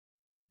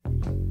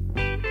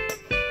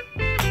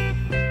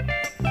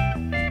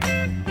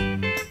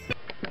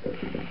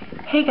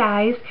Hey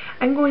guys,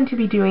 I'm going to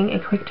be doing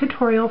a quick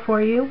tutorial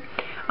for you.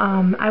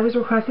 I was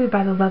requested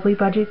by the lovely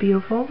Budget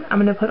Beautiful. I'm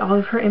going to put all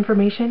of her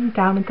information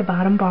down at the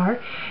bottom bar.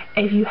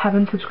 If you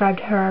haven't subscribed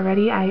to her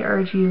already, I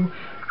urge you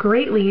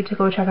greatly to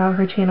go check out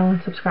her channel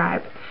and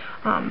subscribe.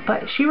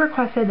 But she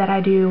requested that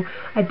I do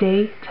a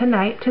day to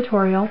night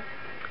tutorial.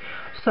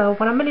 So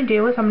what I'm going to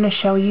do is I'm going to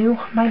show you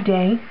my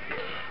day.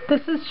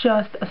 This is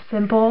just a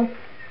simple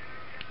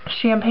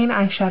champagne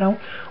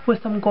eyeshadow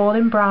with some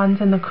golden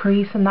bronze in the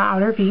crease and the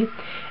outer V,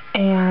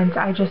 and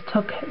I just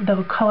took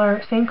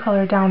the same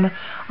color down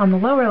on the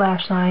lower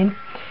lash line.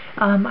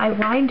 I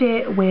lined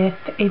it with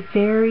a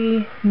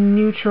very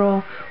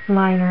neutral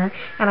liner,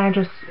 and I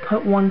just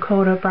put one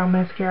coat of brown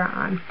mascara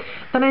on.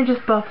 Then I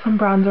just buffed some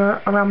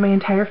bronzer around my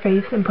entire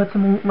face and put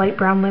some light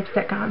brown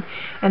lipstick on,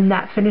 and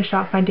that finished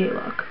off my day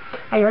look.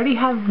 I already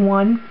have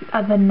one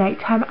of the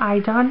nighttime eye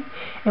done,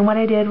 and what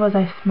I did was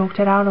I smoked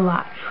it out a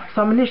lot.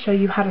 So I'm going to show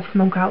you how to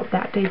smoke out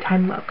that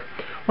daytime look.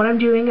 What I'm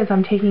doing is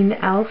I'm taking the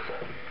e.l.f.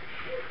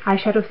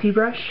 eyeshadow C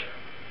brush.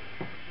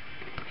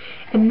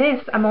 In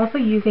this, I'm also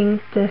using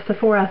the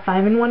Sephora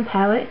 5-in-1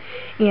 palette,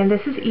 and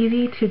this is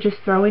easy to just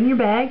throw in your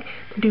bag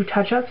to do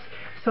touch-ups,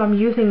 so I'm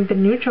using the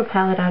neutral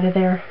palette out of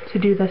there to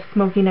do the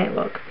smoky night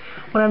look.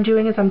 What I'm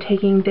doing is I'm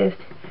taking this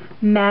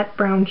matte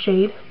brown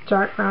shade,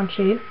 dark brown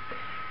shade,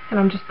 and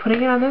I'm just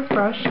putting it on this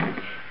brush,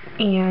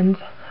 and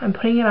I'm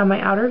putting it on my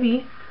outer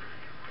V,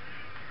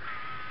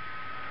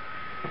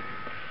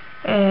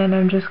 and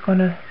I'm just going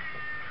to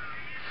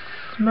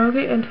smoke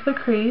it into the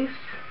crease.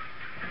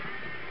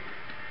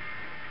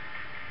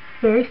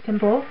 Very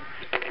simple.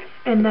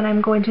 And then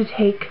I'm going to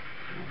take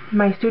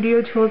my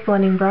Studio Tools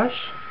blending brush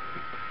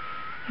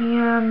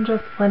and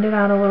just blend it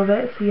out a little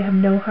bit so you have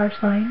no harsh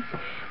lines,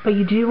 but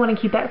you do want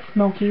to keep that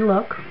smoky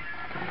look.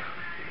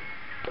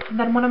 And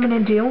then what I'm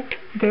going to do,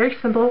 very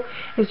simple,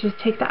 is just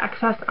take the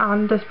excess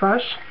on this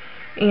brush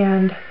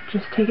and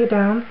just take it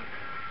down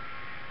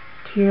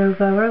to your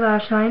lower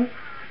lash line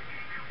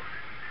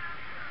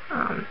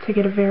to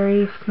get a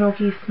very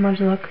smoky smudge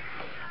look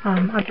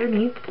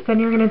underneath. Then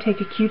you're going to take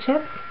a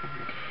Q-tip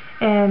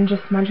and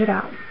just smudge it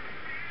out.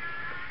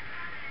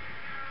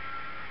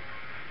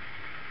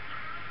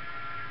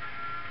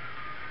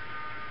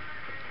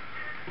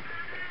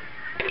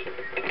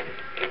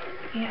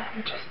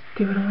 And just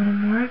do it a little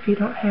more if you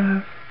don't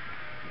have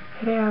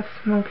it as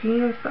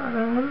smoky as the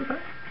other one, but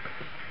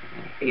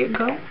there you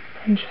go.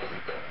 And just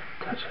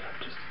touch it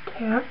up just a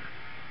tad.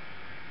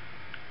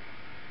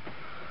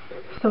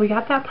 So we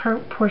got that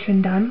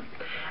portion done.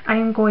 I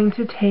am going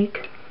to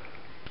take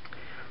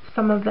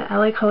some of the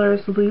LA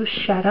Colors Loose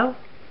Shadow,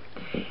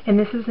 and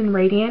this is in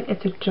Radiant.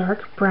 It's a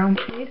dark brown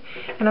shade,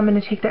 and I'm going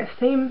to take that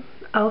same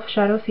e.l.f.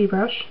 Shadow C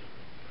brush,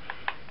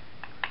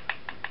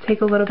 take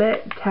a little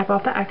bit, tap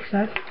off the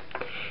excess,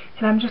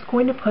 and I'm just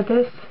going to put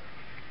this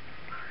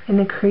in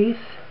the crease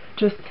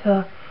just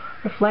to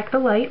reflect the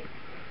light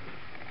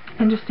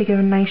and just to give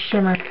a nice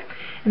shimmer.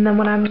 And then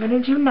what I'm going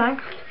to do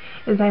next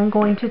is I'm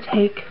going to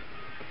take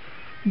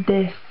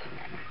this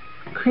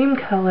cream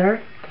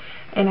color,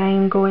 and I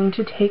am going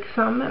to take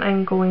some and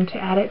I'm going to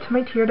add it to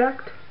my tear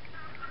duct,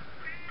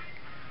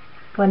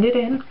 blend it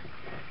in,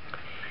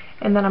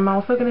 and then I'm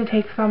also going to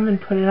take some and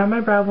put it on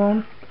my brow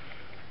bone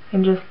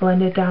and just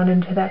blend it down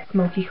into that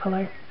smoky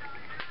color.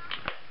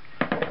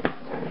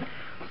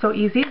 So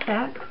easy as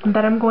that. And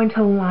then I'm going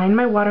to line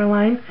my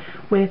waterline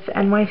with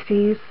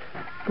NYC's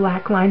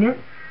black liner,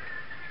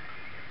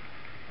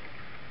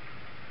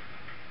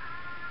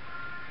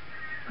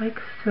 like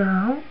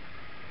so.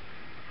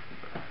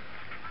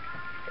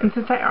 And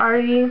since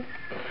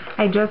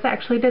I just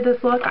actually did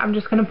this look, I'm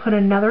just going to put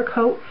another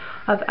coat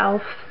of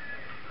e.l.f.'s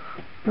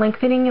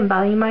Lengthening and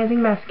Volumizing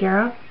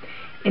Mascara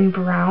in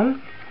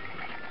brown.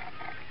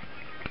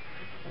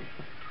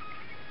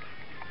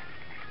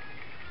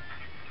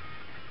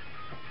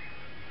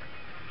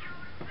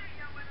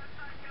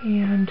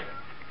 And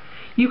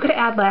you could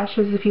add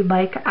lashes if you'd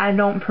like. I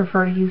don't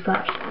prefer to use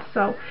lashes,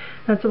 so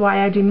that's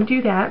why I didn't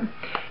do that.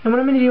 And what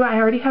I'm going to do, I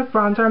already have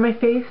bronzer on my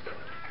face,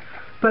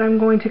 but I'm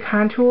going to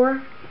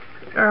contour,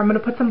 or I'm going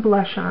to put some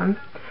blush on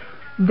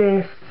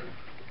this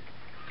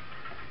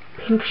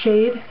pink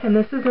shade, and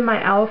this is in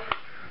my e.l.f.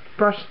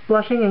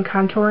 blushing and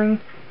contouring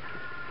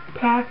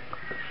pack.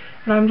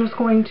 And I'm just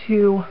going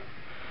to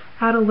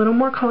add a little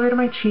more color to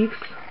my cheeks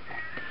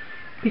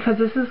because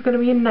this is going to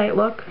be a night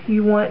look.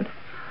 You want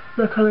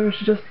the colors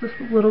just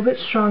a little bit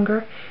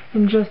stronger,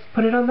 and just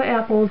put it on the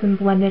apples and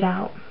blend it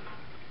out.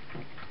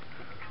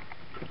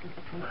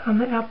 Put on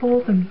the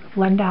apples and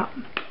blend out.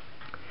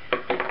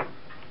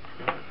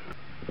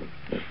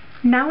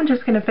 Now I'm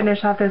just going to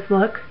finish off this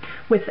look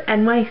with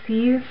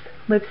NYC's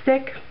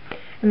Lipstick,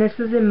 and this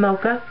is in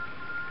Mocha.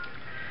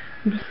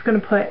 I'm just going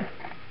to put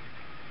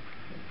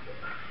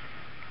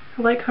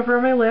a light cover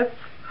on my lips,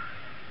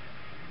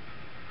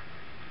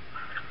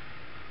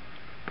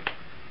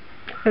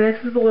 and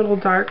this is a little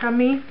dark on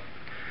me,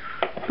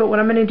 but what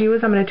I'm going to do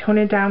is I'm going to tone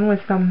it down with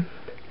some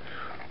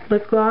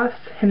lip gloss,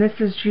 and this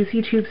is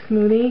Juicy Tube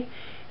Smoothie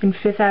in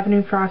 5th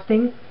Avenue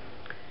Frosting.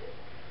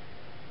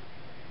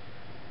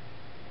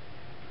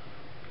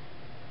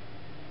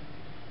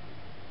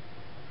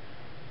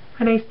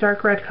 a nice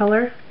dark red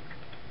color,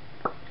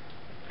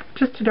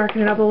 just to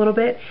darken it up a little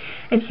bit.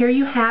 And here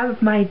you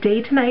have my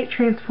day to night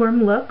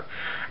transform look.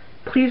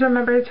 Please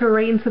remember to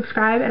rate and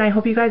subscribe, and I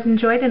hope you guys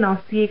enjoyed, and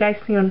I'll see you guys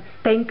soon.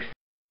 Thanks.